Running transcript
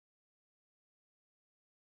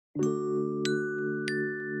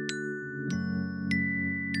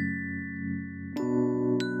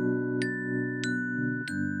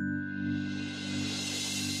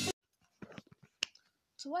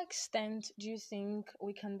what extent do you think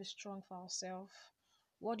we can be strong for ourselves?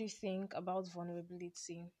 What do you think about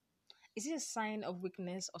vulnerability? Is it a sign of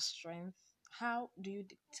weakness or strength? How do you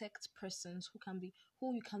detect persons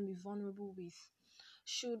who you can be vulnerable with?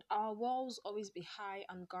 Should our walls always be high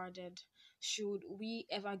and guarded? Should we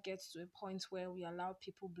ever get to a point where we allow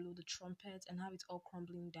people blow the trumpet and have it all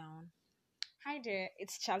crumbling down? Hi there,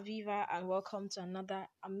 it's Chaviva, and welcome to another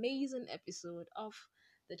amazing episode of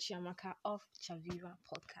the Chiamaka of Chaviva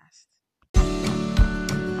podcast.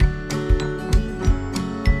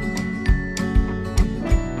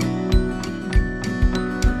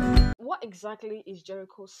 What exactly is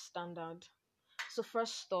Jericho Standard? So,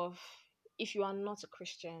 first off, if you are not a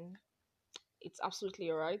Christian, it's absolutely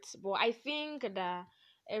alright. But I think that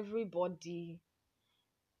everybody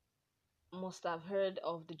must have heard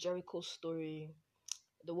of the Jericho story,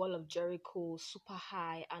 the wall of Jericho, super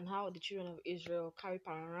high, and how the children of Israel carried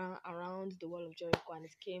around the wall of Jericho and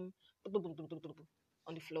it came on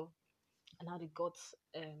the floor, and how they got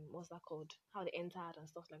what's that called? How they entered and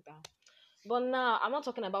stuff like that. But now I'm not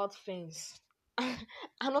talking about fence.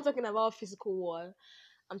 I'm not talking about physical wall.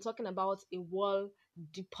 I'm talking about a wall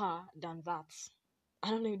deeper than that.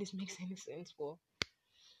 I don't know if this makes any sense, but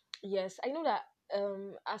yes, I know that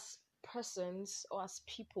as persons or as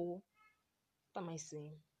people, what am I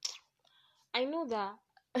saying? I know that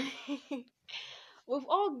we've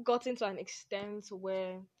all gotten to an extent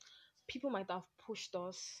where people might have pushed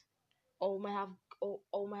us or might have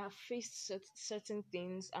or might have faced certain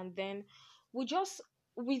things, and then we just,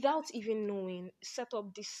 without even knowing, set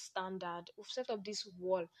up this standard. We've set up this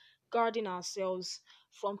wall guarding ourselves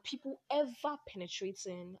from people ever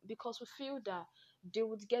penetrating, because we feel that they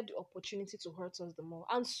would get the opportunity to hurt us the more.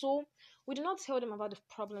 And so we do not tell them about the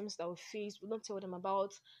problems that we face. We don't tell them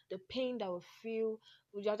about the pain that we feel.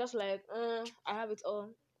 We are just like, I have it all.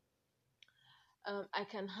 I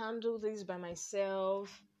can handle this by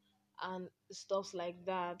myself and stuff like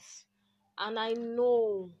that. And I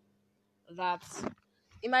know that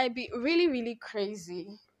it might be really, really crazy,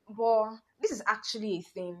 but this is actually a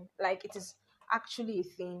thing. Like, it is actually a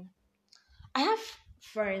thing. I have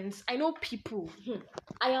friends, I know people.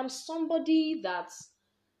 I am somebody that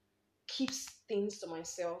keeps things to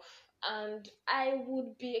myself, and I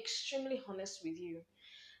would be extremely honest with you.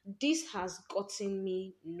 This has gotten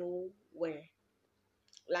me nowhere.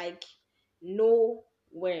 Like,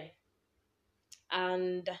 nowhere.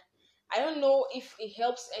 And I don't know if it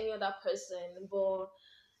helps any other person, but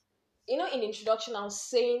in the introduction, I was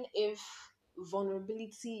saying if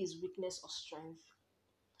vulnerability is weakness or strength.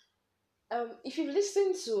 If you've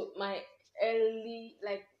listened to my early,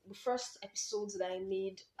 like the first episodes that I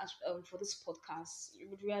made for this podcast, you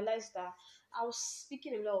would realize that I was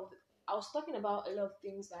speaking a lot of, I was talking about a lot of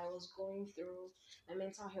things that I was going through, my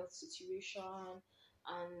mental health situation,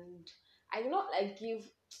 and I did not like give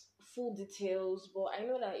full details, but I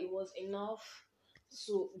know that it was enough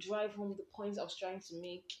to drive home the points I was trying to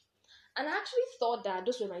make. And I actually thought that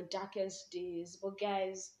those were my darkest days. But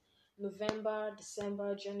guys, November,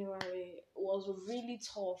 December, January was really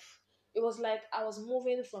tough. It was like I was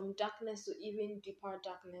moving from darkness to even deeper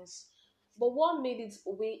darkness. But what made it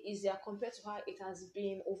way easier compared to how it has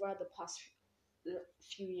been over the past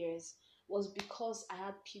few years was because I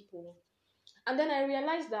had people. And then I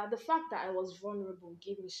realized that the fact that I was vulnerable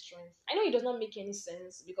gave me strength. I know it does not make any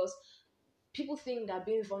sense, because people think that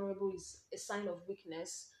being vulnerable is a sign of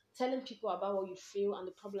weakness. Telling people about what you feel and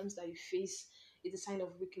the problems that you face is a sign of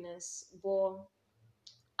weakness. But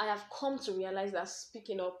I have come to realize that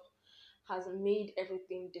speaking up has made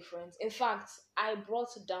everything different. In fact, I brought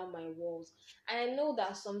down my walls. And I know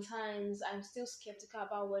that sometimes I'm still skeptical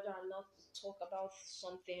about whether or not to talk about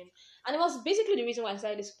something. And it was basically the reason why I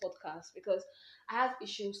started this podcast, because I have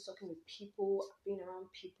issues talking with people, being around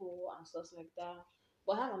people, and stuff like that.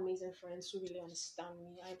 But I have amazing friends who really understand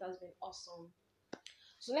me, and it has been awesome.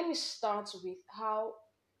 So let me start with how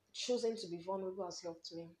choosing to be vulnerable has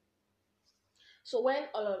helped me. So when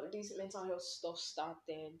all of this mental health stuff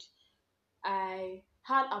started, I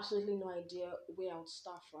had absolutely no idea where I would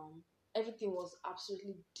start from. Everything was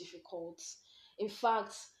absolutely difficult. In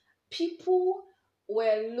fact, people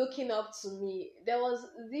were looking up to me. There was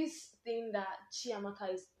this thing that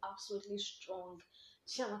Chiamaka is absolutely strong.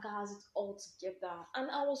 Chiamaka has it all together.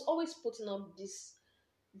 And I was always putting up this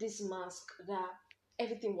mask that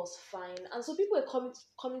everything was fine. And so people were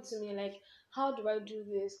coming to me like, how do I do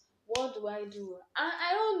this? What do I do? And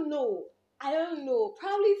I don't know. I don't know.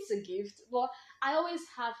 Probably it's a gift, but I always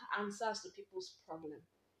have answers to people's problem.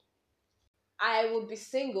 I would be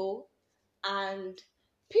single, and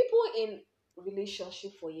people in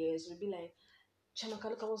relationship for years would be like, Chamaka,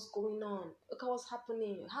 look at what's going on. Look at what's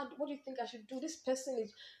happening. What do you think I should do? This person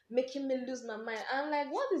is making me lose my mind. I'm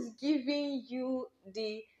like, what is giving you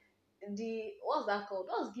what's that called?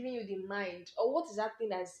 What's giving you the mind? Or what is that thing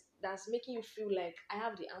that's making you feel like I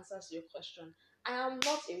have the answers to your question? I am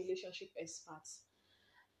not a relationship expert.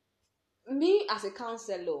 Me as a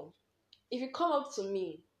counselor, if you come up to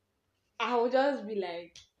me, I will just be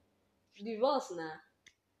like, divorce now.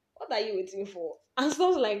 What are you waiting for? And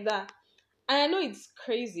stuff like that. And I know it's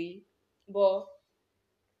crazy, but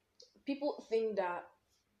people think that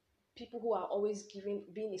people who are always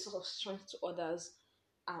being a source of strength to others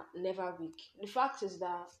are never weak. The fact is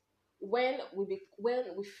that when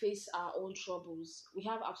we face our own troubles, we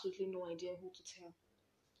have absolutely no idea who to tell.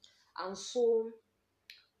 And so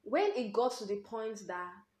when it got to the point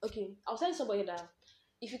that, okay, I was telling somebody that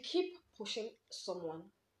if you keep pushing someone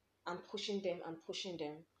and pushing them,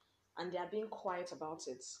 and they are being quiet about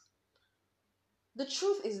it, the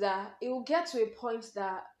truth is that it will get to a point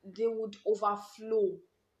that they would overflow,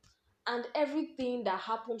 and everything that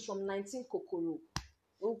happens from 19 kokoro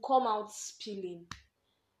will come out spilling.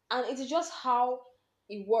 And it is just how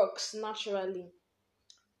it works naturally.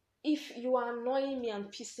 If you are annoying me and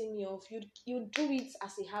pissing me off, you do it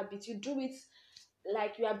as a habit. You do it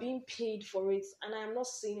like you are being paid for it, and I am not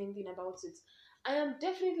saying anything about it. I am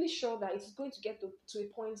definitely sure that it's going to get to a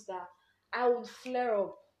point that I would flare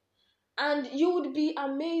up. And you would be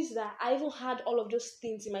amazed that I even had all of those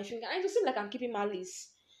things in my finger. And it will seem like I'm keeping malice,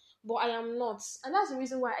 but I am not. And that's the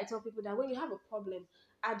reason why I tell people that when you have a problem,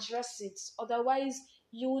 address it. Otherwise,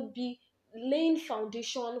 you would be laying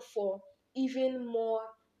foundation for even more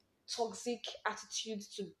toxic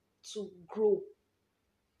attitudes to grow.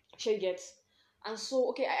 Sure you get. And so,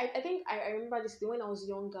 okay, I think I remember this day when I was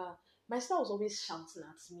younger. My sister was always shouting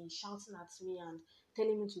at me and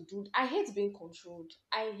telling me to do. I hate being controlled.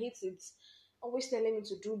 I hate it. Always telling me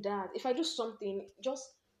to do that. If I do something, just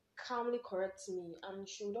calmly correct me. And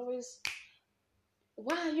she would always,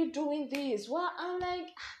 why are you doing this? Well, I'm like,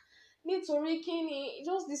 nítorí kíni,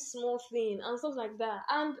 just this small thing and stuff like that.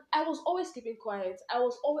 And I was always keeping quiet. I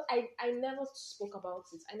never spoke about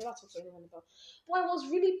it. I never talked to anyone about it. But I was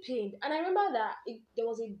really pained. And I remember that there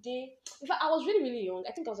was a day, in fact, I was really, really young.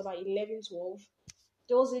 I think I was about 11, 12.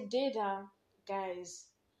 There was a day that, guys,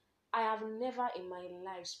 I have never in my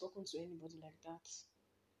life spoken to anybody like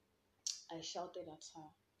that. I shouted at her.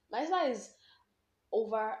 My sister is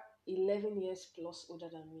over 11 years plus older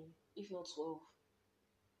than me, if not 12.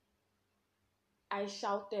 I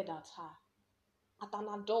shouted at her, at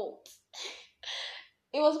an adult.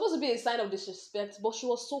 It was supposed to be a sign of disrespect, but she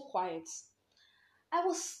was so quiet. I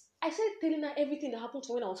started telling her everything that happened to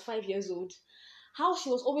me when I was 5 years old. How she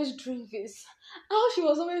was always doing this, how she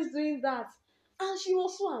was always doing that. And she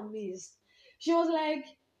was so amazed. She was like,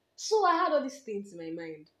 so I had all these things in my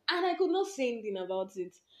mind, and I could not say anything about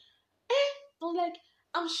it. I was like,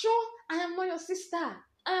 I'm sure I am not your sister.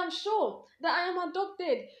 I am sure that I am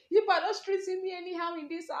adopted. You are not treating me anyhow in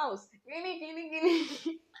this house. Gini, gini,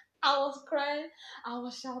 gini. I was crying. I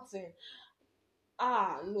was shouting.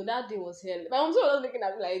 No, that day was hell. My mom was looking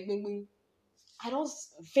at me like, bing, bing. I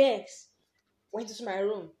just vexed. Went into my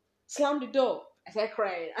room, slammed the door. I started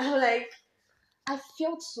crying. I'm like, I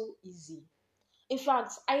felt so easy. In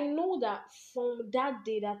fact, I know that from that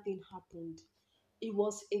day that thing happened, it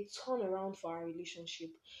was a turnaround for our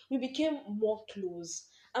relationship. We became more close.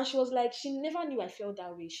 And she was like, she never knew I felt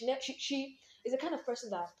that way. She is the kind of person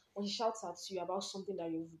that when she shouts at you about something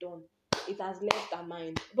that you've done, it has left her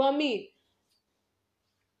mind. But me,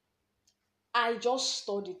 I just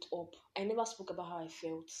stored it up. I never spoke about how I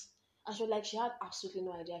felt. And she was like, she had absolutely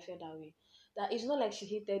no idea I felt that way. That it's not like she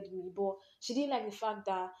hated me, but she didn't like the fact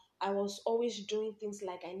that I was always doing things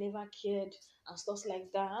like I never cared and stuff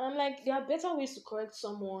like that. And I'm like, there are better ways to correct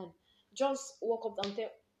someone. Just walk up and tell,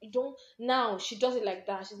 you don't. Now she does it like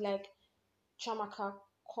that. She's like, Chamaka,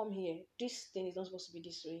 come here. This thing is not supposed to be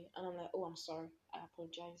this way. And I'm like, oh, I'm sorry. I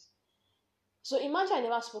apologize. So imagine I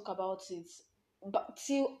never spoke about it. But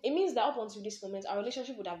till it means that up until this moment, our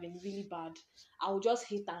relationship would have been really bad. I would just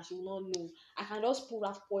hate her and she will not know. I can just pour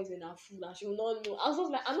that poison in her food and she will not know. I was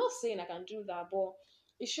just like, I'm not saying I can do that, but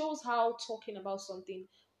it shows how talking about something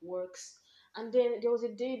works. And then there was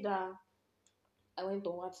a day that I went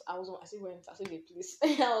on WhatsApp. I said the place. I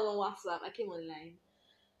was on WhatsApp. I came online.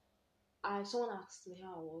 Someone asked me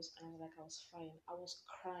how I was, and I was like, I was fine. I was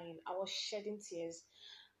crying. I was shedding tears.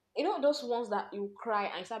 You know those ones that you cry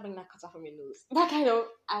and you start bringing that cutter from your nose. That kind of.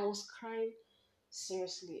 I was crying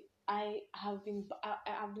seriously. I have been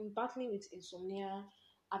battling with insomnia.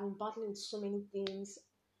 I've been battling with so many things.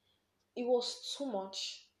 It was too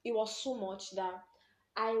much. It was so much that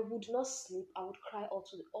I would not sleep. I would cry all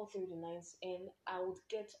through the night, and I would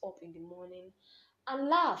get up in the morning and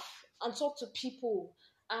laugh and talk to people.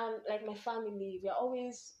 And like my family, we are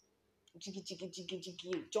always jiggy jiggy jiggy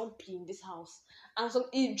jiggy jumpy in this house, and so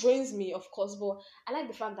it drains me, of course. But I like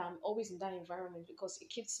the fact that I'm always in that environment because it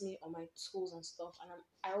keeps me on my toes and stuff, and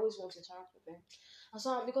I always want to interact with them. And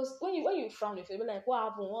so because when you frown, if you're like, what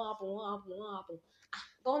happened, what happened, what happened, what happened,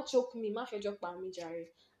 don't choke me, ma joke by me, Jerry.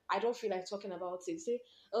 I don't feel like talking about it. Say,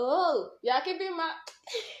 oh, yeah, keeping my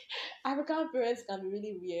African parents can be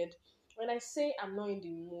really weird. When I say I'm not in the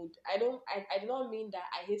mood, I do not mean that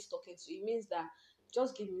I hate talking to you. It means that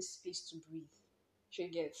just give me space to breathe. She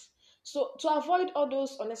gets. So to avoid all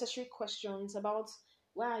those unnecessary questions about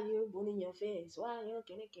why are you burning your face? Why are you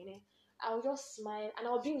kene kene? I would just smile and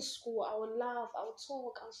I would be in school, I would laugh, I would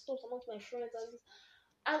talk and stuff amongst my friends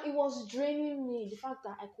and it was draining me, the fact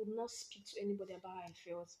that I could not speak to anybody about how I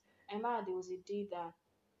felt. I remember there was a day that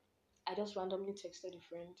I just randomly texted a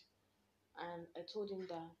friend and I told him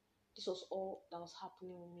that this was all that was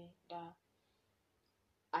happening with me, that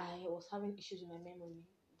I was having issues with my memory,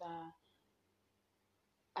 that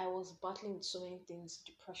I was battling with so many things,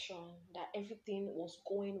 depression, that everything was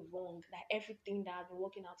going wrong, that everything that I've been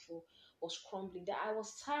working out for was crumbling, that I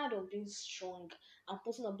was tired of being strong and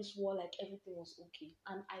putting up this wall like everything was okay.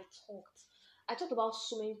 And I talked. I talked about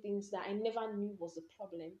so many things that I never knew was the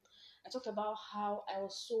problem. I talked about how I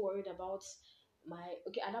was so worried about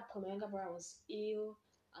okay, at that point, my younger brother was ill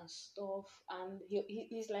and stuff, and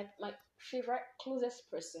he's like my favorite, closest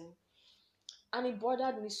person. And it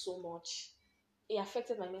bothered me so much, it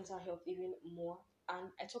affected my mental health even more. And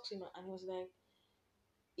I talked to him, and he was like,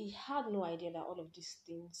 he had no idea that all of these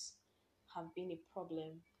things have been a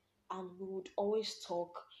problem. And we would always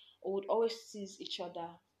talk, we would always tease each other.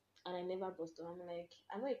 And I never brought them. I'm like,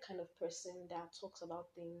 I'm not a kind of person that talks about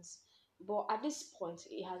things. But at this point,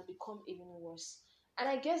 it has become even worse. And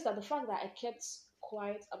I guess that the fact that I kept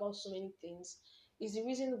quiet about so many things is the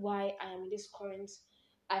reason why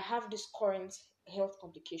I have this current health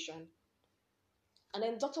complication. And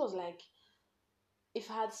then the doctor was like, if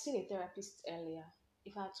I had seen a therapist earlier,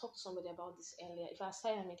 if I had talked to somebody about this earlier, if I had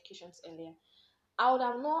started my medications earlier, I would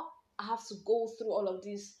have not have to go through all of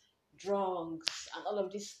these drugs and all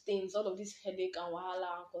of these things, all of this headache and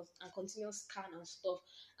wahala and continuous scan and stuff,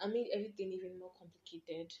 and made everything even more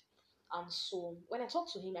complicated. And so when I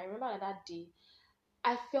talked to him, I remember that day,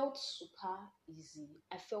 I felt super easy.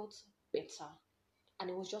 I felt better. And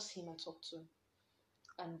it was just him I talked to.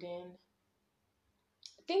 And then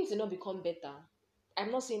things did not become better.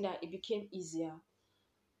 I'm not saying that it became easier,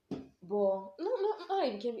 but no,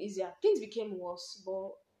 it became easier. Things became worse,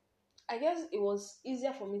 but I guess it was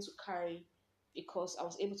easier for me to carry because I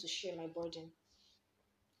was able to share my burden.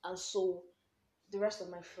 And so the rest of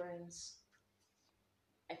my friends,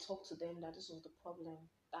 I talked to them that this was the problem,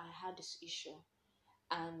 that I had this issue,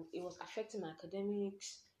 and it was affecting my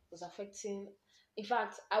academics, it was affecting. In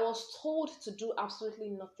fact, I was told to do absolutely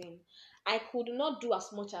nothing. I could not do as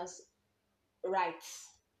much as write.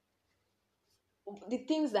 The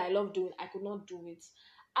things that I love doing, I could not do it.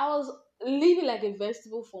 I was living like a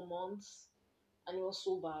vegetable for months, and it was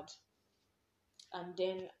so bad. And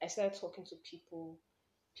then I started talking to people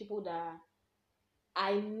that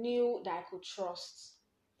I knew that I could trust.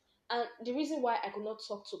 And the reason why I could not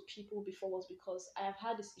talk to people before was because I have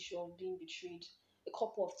had this issue of being betrayed a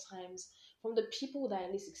couple of times from the people that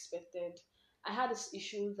I least expected. I had this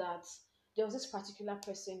issue that there was this particular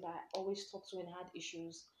person that I always talked to when I had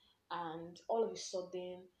issues, and all of a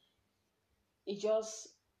sudden, it just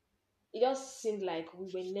it just seemed like we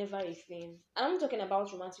were never a thing. And I'm talking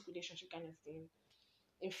about romantic relationship kind of thing.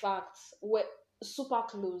 In fact, we're super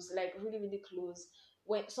close, like really, really close.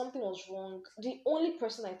 When something was wrong, the only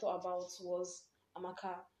person I thought about was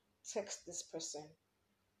Amaka, text this person,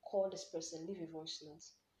 call this person, leave a voice note.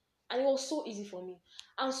 And it was so easy for me.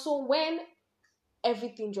 And so when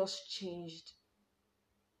everything just changed,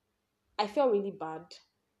 I felt really bad.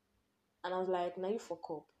 And I was like, now you fuck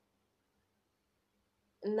up.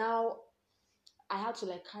 Now I had to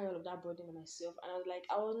like carry all of that burden on myself. And I was like,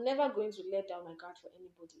 I was never going to let down my guard for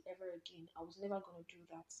anybody ever again. I was never going to do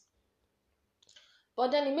that.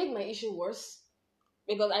 But then it made my issue worse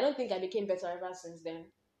because I don't think I became better ever since then.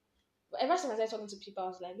 But ever since I started talking to people, I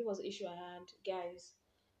was like, this was the issue I had, guys.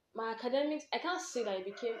 My academics, I can't say that it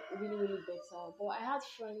became really, really better, but I had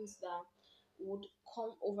friends that would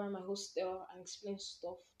come over my hostel and explain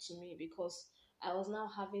stuff to me because I was now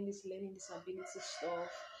having this learning disability stuff.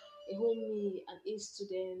 A whole me, an A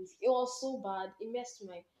student. It was so bad. It messed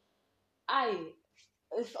my eye.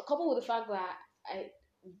 Coupled with the fact that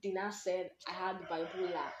Dina said I had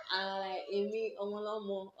bipolar, and like Amy,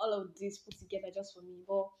 Omolomo, all of this put together just for me.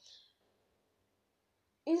 But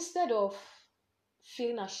instead of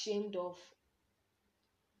feeling ashamed of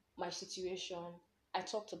my situation, I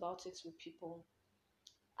talked about it with people.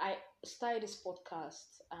 I started this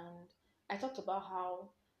podcast and I talked about how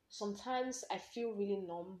sometimes I feel really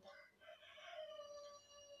numb.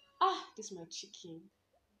 Ah, this is my chicken.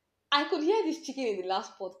 I could hear this chicken in the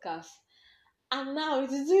last podcast, and now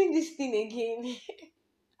it is doing this thing again.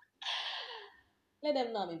 Let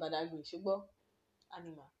them know I'm a Badagry, Shugbo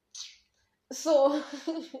animal. So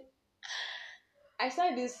I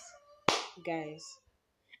started this, guys.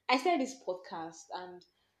 I started this podcast, and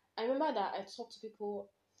I remember that I talked to people.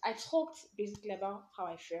 I talked basically about how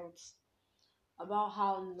I felt, about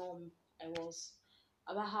how numb I was,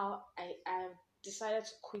 about how I decided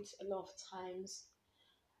to quit a lot of times,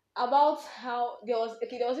 about how there was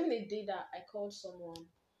even a day that I called someone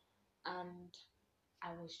and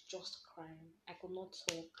I was just crying. I could not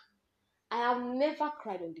talk. I have never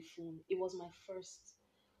cried on the phone. It was my first.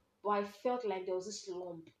 But I felt like there was this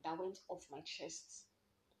lump that went off my chest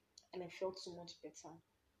and I felt so much better.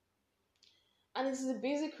 And this is the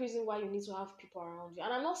basic reason why you need to have people around you.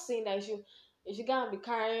 And I'm not saying that you should go and be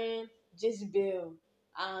carrying Jezebel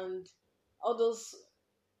and all those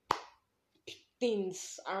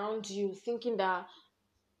things around you, thinking that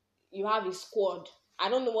you have a squad. I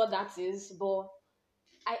don't know what that is, but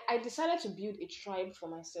I decided to build a tribe for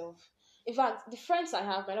myself. In fact, the friends I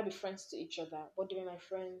have might not be friends to each other, but they were my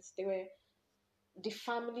friends. They were the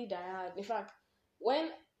family that I had. In fact, when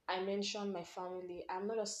I mention my family, I'm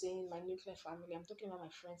not just saying my nuclear family, I'm talking about my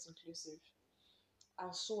friends inclusive.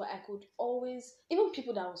 And so I could always, even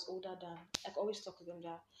people that I was older than, I could always talk to them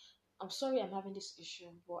that I'm sorry I'm having this issue,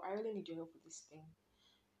 but I really need your help with this thing.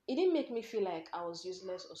 It didn't make me feel like I was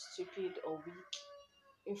useless or stupid or weak.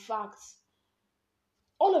 In fact,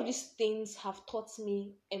 all of these things have taught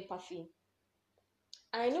me empathy.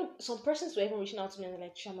 And I know some persons were even reaching out to me and they're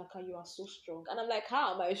like, Chiamaka, you are so strong. And I'm like,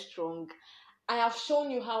 how am I strong? I have shown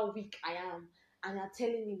you how weak I am, and you're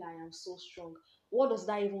telling me that I am so strong. What does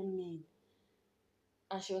that even mean?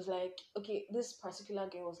 And she was like, okay, this particular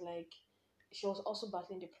girl was like, she was also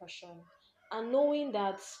battling depression. And knowing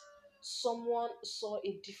that someone saw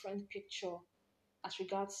a different picture as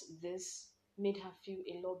regards this made her feel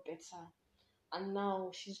a lot better. And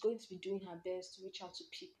now she's going to be doing her best to reach out to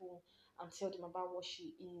people and tell them about what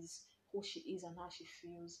she is, who she is, and how she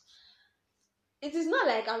feels. It is not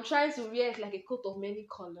like I'm trying to wear it like a coat of many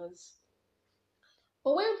colors.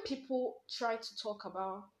 But when people try to talk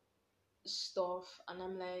about stuff, and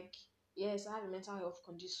I'm like, yes, I have a mental health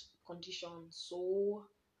condition, so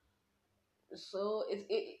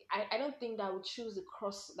I don't think that we choose the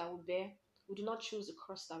cross that we bear. We do not choose the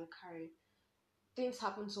cross that we carry. Things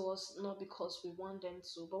happen to us not because we want them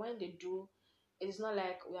to, but when they do, it's not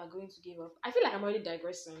like we are going to give up. I feel like I'm already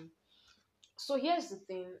digressing. So here's the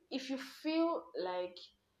thing: if you feel like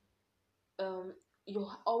um you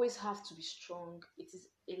always have to be strong, it is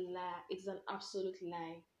a lie. It is an absolute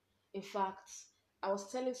lie. In fact, I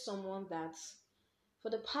was telling someone that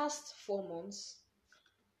for the past 4 months,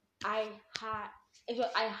 I had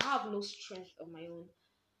I have no strength of my own.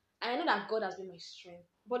 I know that God has been my strength,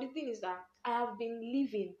 but the thing is that I have been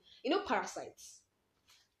living, parasites.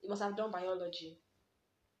 You must have done biology.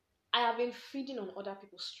 I have been feeding on other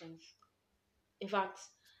people's strength. In fact,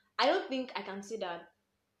 I don't think I can say that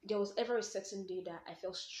there was ever a certain day that I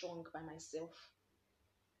felt strong by myself.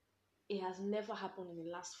 It has never happened in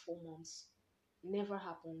the last 4 months. Never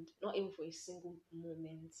happened. Not even for a single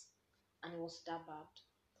moment. And it was that bad.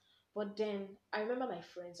 But then I remember my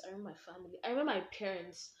friends, I remember my family, I remember my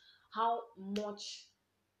parents, how much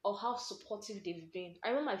or how supportive they've been. I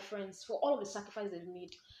remember my friends for all of the sacrifice they've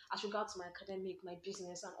made as regards to my academic, my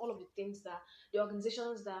business, and all of the things that the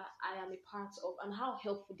organizations that I am a part of, and how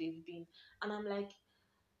helpful they've been. And I'm like,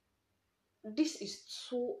 this is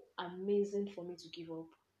so amazing for me to give up.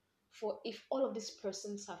 For if all of these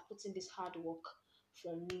persons have put in this hard work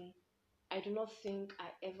for me, I do not think I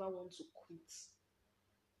ever want to quit.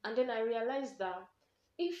 And then I realized that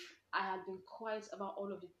if I had been quiet about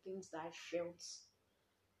all of the things that I felt,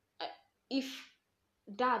 I- if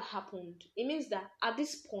that happened, it means that at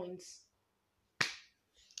this point,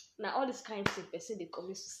 now all this kind of thing, person they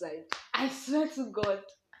commit suicide. I swear to God.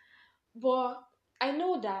 But I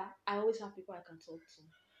know that I always have people I can talk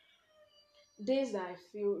to. Days that I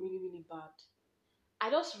feel really, really bad, I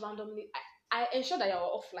just randomly I ensure that you're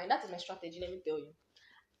offline. That is my strategy, let me tell you.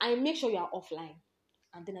 I make sure you are offline.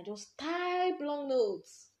 And then I just type long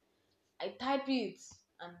notes. I type it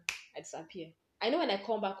and I disappear. I know when I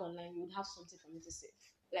come back online, you would have something for me to say,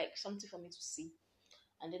 like something for me to see,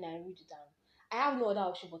 and then I read it down. I have no other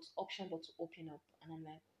option but to open up, and I'm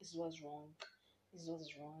like, this was wrong. This was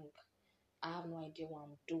wrong. I have no idea what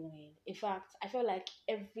I'm doing. In fact, I felt like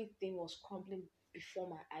everything was crumbling before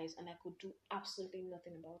my eyes, and I could do absolutely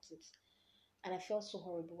nothing about it. And I felt so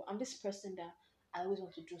horrible. I'm this person that I always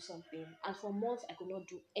want to do something, and for months I could not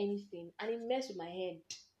do anything, and it messed with my head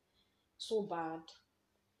so bad.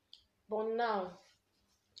 But now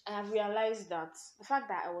I have realized that the fact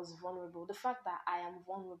that I was vulnerable, the fact that I am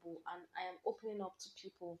vulnerable and I am opening up to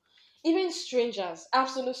people, even strangers,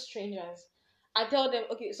 absolute strangers. I tell them,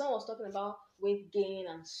 okay, someone was talking about weight gain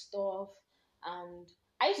and stuff, and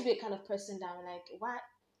I used to be a kind of person that I'm like, why?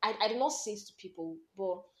 I do not say it to people,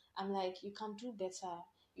 but I'm like, you can do better.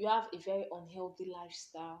 You have a very unhealthy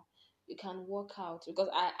lifestyle. You can work out because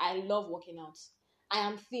I love working out. I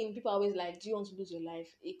am thin. People are always like, do you want to lose your life?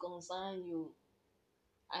 It concerns you.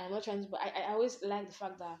 I am not trying to, but I always like the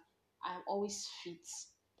fact that I am always fit.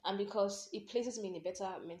 And because it places me in a better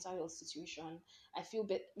mental health situation, I feel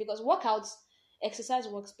better because workouts, exercise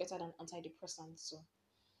works better than antidepressants. So,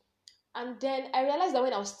 and then I realized that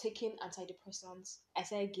when I was taking antidepressants, I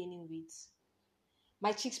started gaining weight.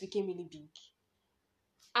 My cheeks became really big.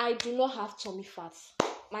 I do not have tummy fat.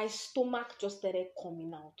 My stomach just started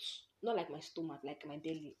coming out. Not like my stomach, like my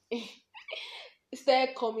belly. It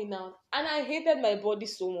started coming out. And I hated my body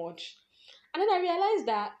so much. And then I realized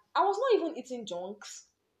that I was not even eating junks.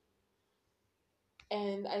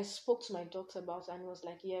 And I spoke to my doctor about it and he was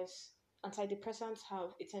like, yes, antidepressants have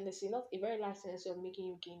a tendency, not a very large tendency of making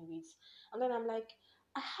you gain weight. And then I'm like,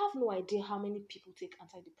 I have no idea how many people take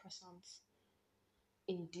antidepressants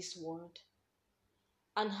in this world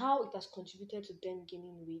and how it has contributed to them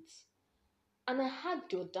gaining weight. And I had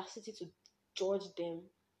the audacity to judge them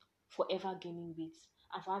for ever gaining weight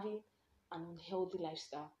and for having an unhealthy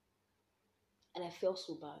lifestyle. And I felt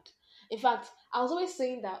so bad. In fact, I was always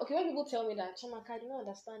saying that, okay, when people tell me that, Chamaka, I do not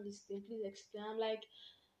understand this thing, please explain. I'm like,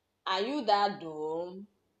 are you that dumb?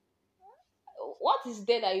 What is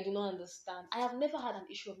there that you do not understand? I have never had an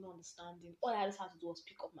issue of not understanding. All I just had to do was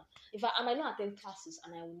pick up my. In fact, I might not attend classes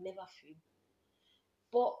and I will never fail.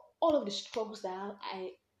 But all of the struggles that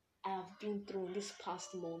I have been through in these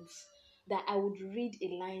past months, that I would read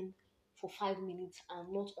a line for 5 minutes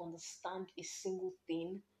and not understand a single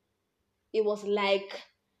thing. It was like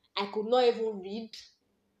I could not even read.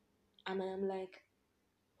 And I am like,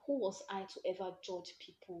 who was I to ever judge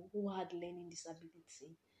people who had learning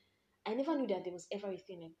disability? I never knew that there was ever a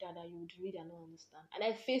thing like that that you would read and not understand. And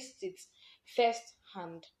I faced it first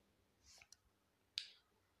hand.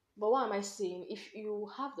 But what am I saying? If you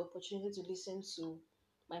have the opportunity to listen to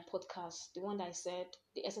my podcast, the one that I said,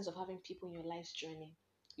 the essence of having people in your life's journey,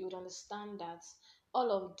 you would understand that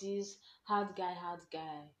all of this hard guy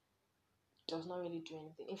does not really do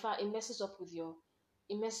anything. In fact, it messes up with you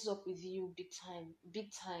big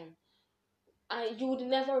time. And you would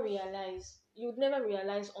never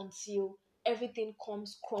realize until everything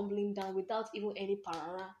comes crumbling down without even any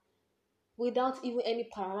parara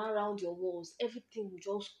around your walls. Everything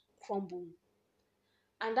will just crumble.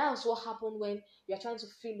 And that's what happened when you're trying to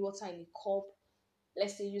fill water in a cup,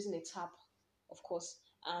 let's say using a tap, of course,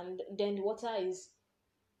 and then the water is,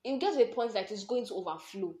 it gets to a point that it's going to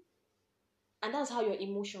overflow. And that's how your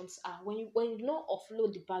emotions are. When you don't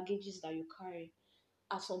offload the baggages that you carry,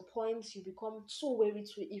 at some point you become so weary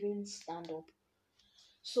to even stand up.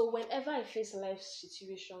 So whenever I face life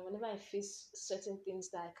situation, whenever I face certain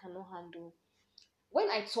things that I cannot handle,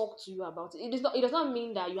 when I talk to you about it, it does not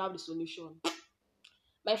mean that you have the solution.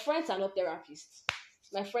 My friends are not therapists.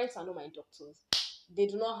 My friends are not my doctors. They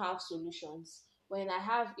do not have solutions. When I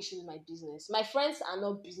have issues with my business, my friends are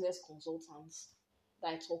not business consultants that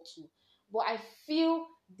I talk to. But I feel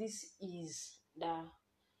this is that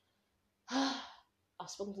I've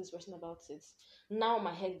spoken to this person about it. Now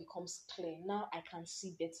my head becomes clear. Now I can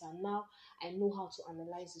see better. Now I know how to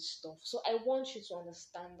analyze this stuff. So I want you to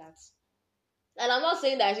understand that. And I'm not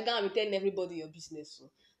saying that you can't be telling everybody your business. So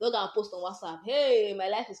don't go and post on WhatsApp, hey, my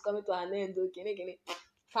life is coming to an end. Okay.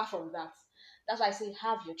 Far from that. That's why I say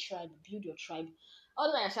have your tribe, build your tribe.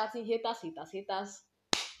 All that you're shouting haters,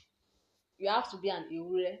 you have to be an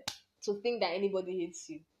Eure to think that anybody hates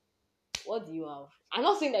you. What do you have? I'm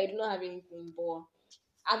not saying that you do not have anything, but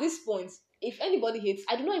at this point, if anybody hates,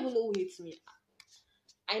 I do not even know who hates me.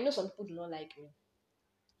 I know some people do not like me,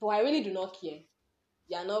 but I really do not care.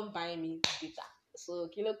 They are not buying me data, so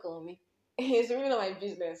kilo call me. It's really not my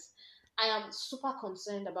business. I am super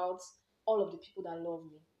concerned about all of the people that love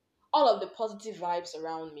me, all of the positive vibes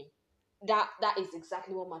around me. That is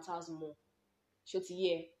exactly what matters more. Shoti,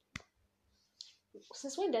 yeah.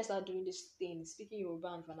 Since when did I start doing this thing, speaking Yoruba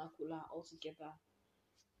and vernacular all together?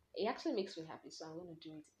 It actually makes me happy, so I'm gonna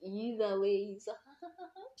do it either ways.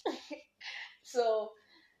 So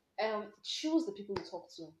choose the people you talk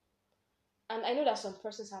to. And I know that some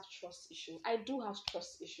persons have trust issues. I do have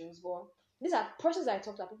trust issues, but these are persons that I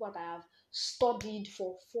talk to, are people that I have studied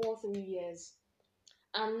for 4 3 years,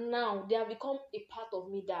 and now they have become a part of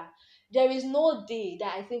me, that there is no day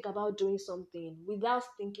that I think about doing something without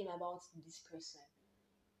thinking about this person.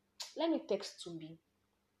 Let me text Tumbi.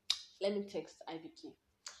 Let me text IBK.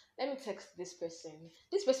 Let me text this person.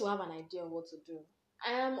 This person will have an idea of what to do.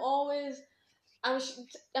 I am always in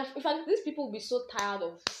fact, these people will be so tired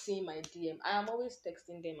of seeing my DM. I am always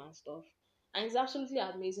texting them and stuff. And it's absolutely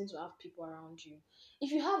amazing to have people around you.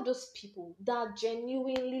 If you have those people that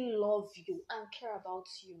genuinely love you and care about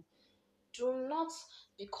you, do not,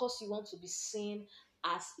 because you want to be seen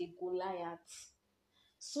as a Goliath.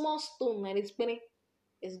 Small stone, man, it's penny,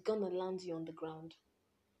 is gonna land you on the ground.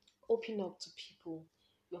 Open up to people,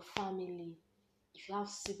 your family. If you have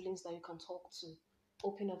siblings that you can talk to,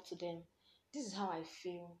 open up to them. This is how I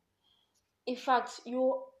feel. In fact,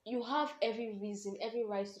 you have every reason, every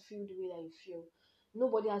right to feel the way that you feel.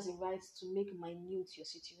 Nobody has a right to make minute your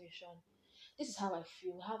situation. This is how I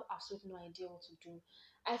feel. I have absolutely no idea what to do.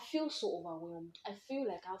 I feel so overwhelmed. I feel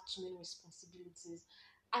like I have too many responsibilities.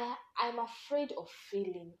 I'm afraid of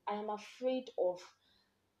failing. I am afraid of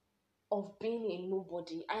being a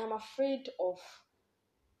nobody. I am afraid of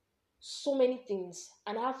so many things,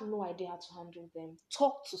 and I have no idea how to handle them.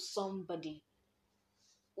 Talk to somebody.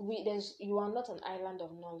 You are not an island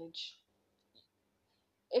of knowledge.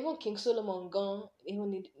 Even King Solomon gone,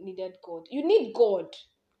 even needed God. You need God.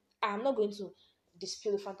 I'm not going to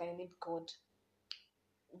dispute the fact that you need God,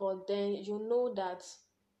 but then you know that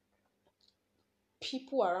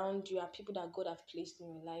people around you are people that God have placed in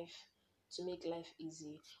your life to make life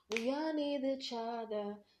easy. We all need each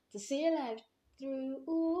other to see life through.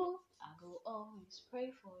 Ooh, I will always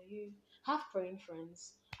pray for you. Have praying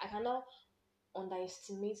friends. I cannot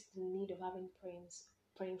underestimate the need of having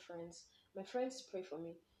praying friends. My friends pray for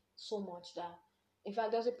me so much that, in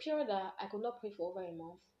fact, there was a period that I could not pray for over a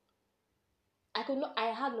month. I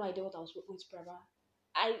had no idea what I was going to pray about.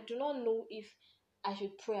 I do not know if I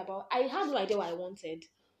should pray about. I had no idea what I wanted.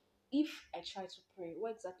 If I tried to pray,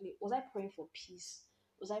 what exactly was I praying for? Peace?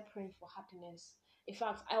 Was I praying for happiness? In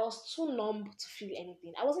fact, I was too numb to feel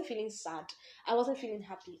anything. I wasn't feeling sad. I wasn't feeling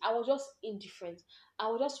happy. I was just indifferent. I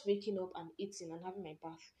was just waking up and eating and having my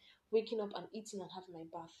bath. Waking up and eating and having my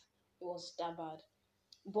bath. It was that bad.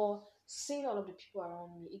 But seeing all of the people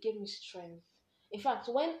around me, it gave me strength. In fact,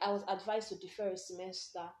 when I was advised to defer a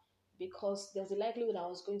semester because there's a likelihood I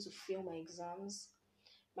was going to fail my exams,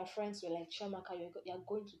 my friends were like, Shamaka, you're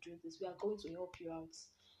going to do this. We are going to help you out.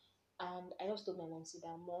 And I just told my mom, said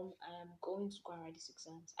that, Mom, I am going to go and write these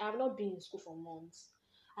exams. I have not been in school for months.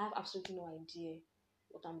 I have absolutely no idea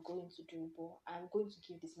what I'm going to do, but I'm going to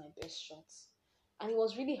give this my best shot. And it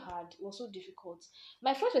was really hard. It was so difficult.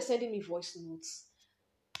 My friends were sending me voice notes,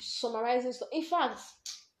 summarizing stuff. In fact,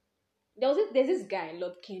 there's this guy,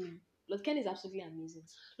 Lord Kenny. Lord Kenny is absolutely amazing.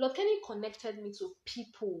 Lord Kenny connected me to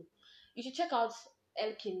people. You should check out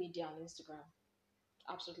LK Media on Instagram.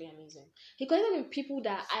 Absolutely amazing. He connected me with people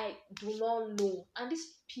that I do not know, and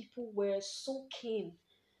these people were so keen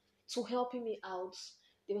to helping me out.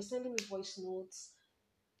 They were sending me voice notes.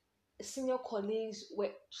 Senior colleagues were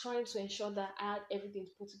trying to ensure that I had everything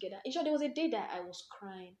put together. In short, there was a day that I was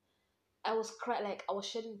crying. I was crying, like I was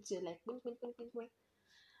shedding tears, like wink, wink, wink, wink, wink.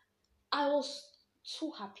 I was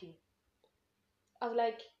too happy. I was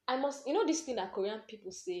like, I must, this thing that Korean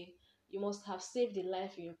people say, you must have saved a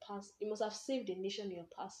life in your past, you must have saved a nation in your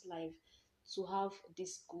past life to have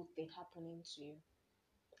this good thing happening to you.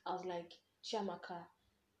 I was like, Chiamaka,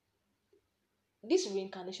 this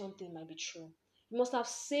reincarnation thing might be true. You must have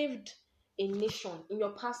saved a nation in your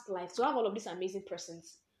past life to have all of these amazing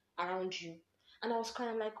persons around you. And I was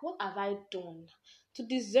crying, I'm like, what have I done to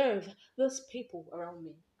deserve those people around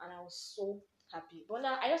me? And I was so happy. But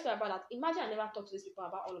now I just thought about that. Imagine I never talked to these people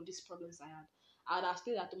about all of these problems I had. I would have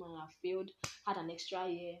stayed at home and have failed, had an extra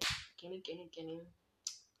year, kenny,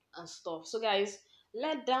 and stuff. So guys,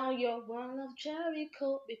 let down your wall of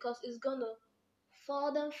Jericho because it's gonna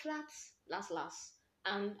fall down flat last.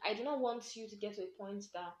 And I do not want you to get to a point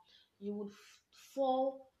that you would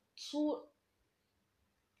fall too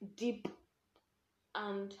deep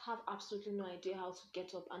and have absolutely no idea how to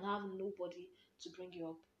get up and have nobody to bring you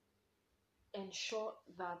up. Ensure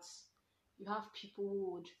that you have people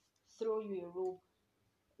who would throw you a rope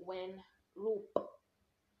when rope,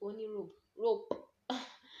 only rope.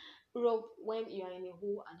 rope when you are in a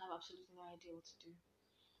hole and have absolutely no idea what to do.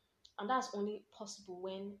 And that's only possible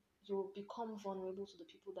when you become vulnerable to the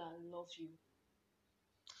people that love you.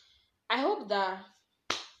 I hope that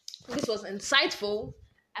this was insightful.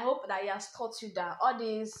 I hope that it has taught you that all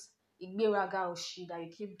these igberaga oshi that you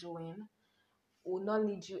keep doing will not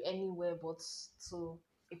lead you anywhere but to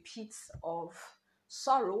a pit of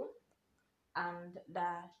sorrow, and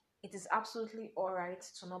that it is absolutely all right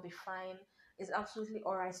to not be fine. It's absolutely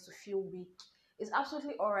all right to feel weak. It's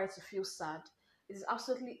absolutely all right to feel sad. It is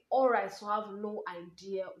absolutely all right to have no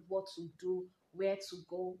idea what to do, where to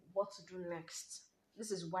go, what to do next.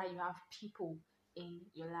 This is why you have people in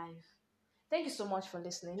your life. Thank you so much for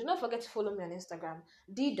listening. Do not forget to follow me on Instagram,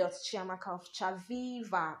 d.chiamaka of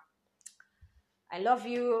Chaviva. I love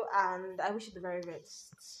you and I wish you the very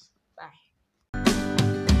best. Bye.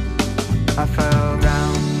 I fell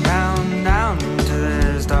down, down, down into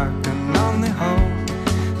this dark and lonely hole.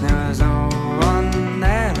 There was no one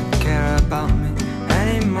there to care about me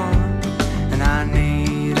anymore, and I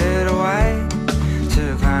needed a way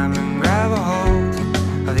to climb and grab a hold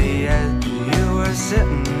of the edge. You were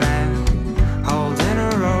sitting there, holding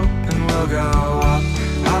a rope, and we'll go up,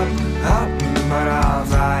 up, up, but I'll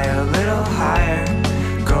fly a little higher.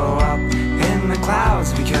 Go up in the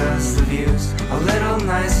clouds because the view's a little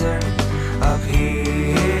nicer up here.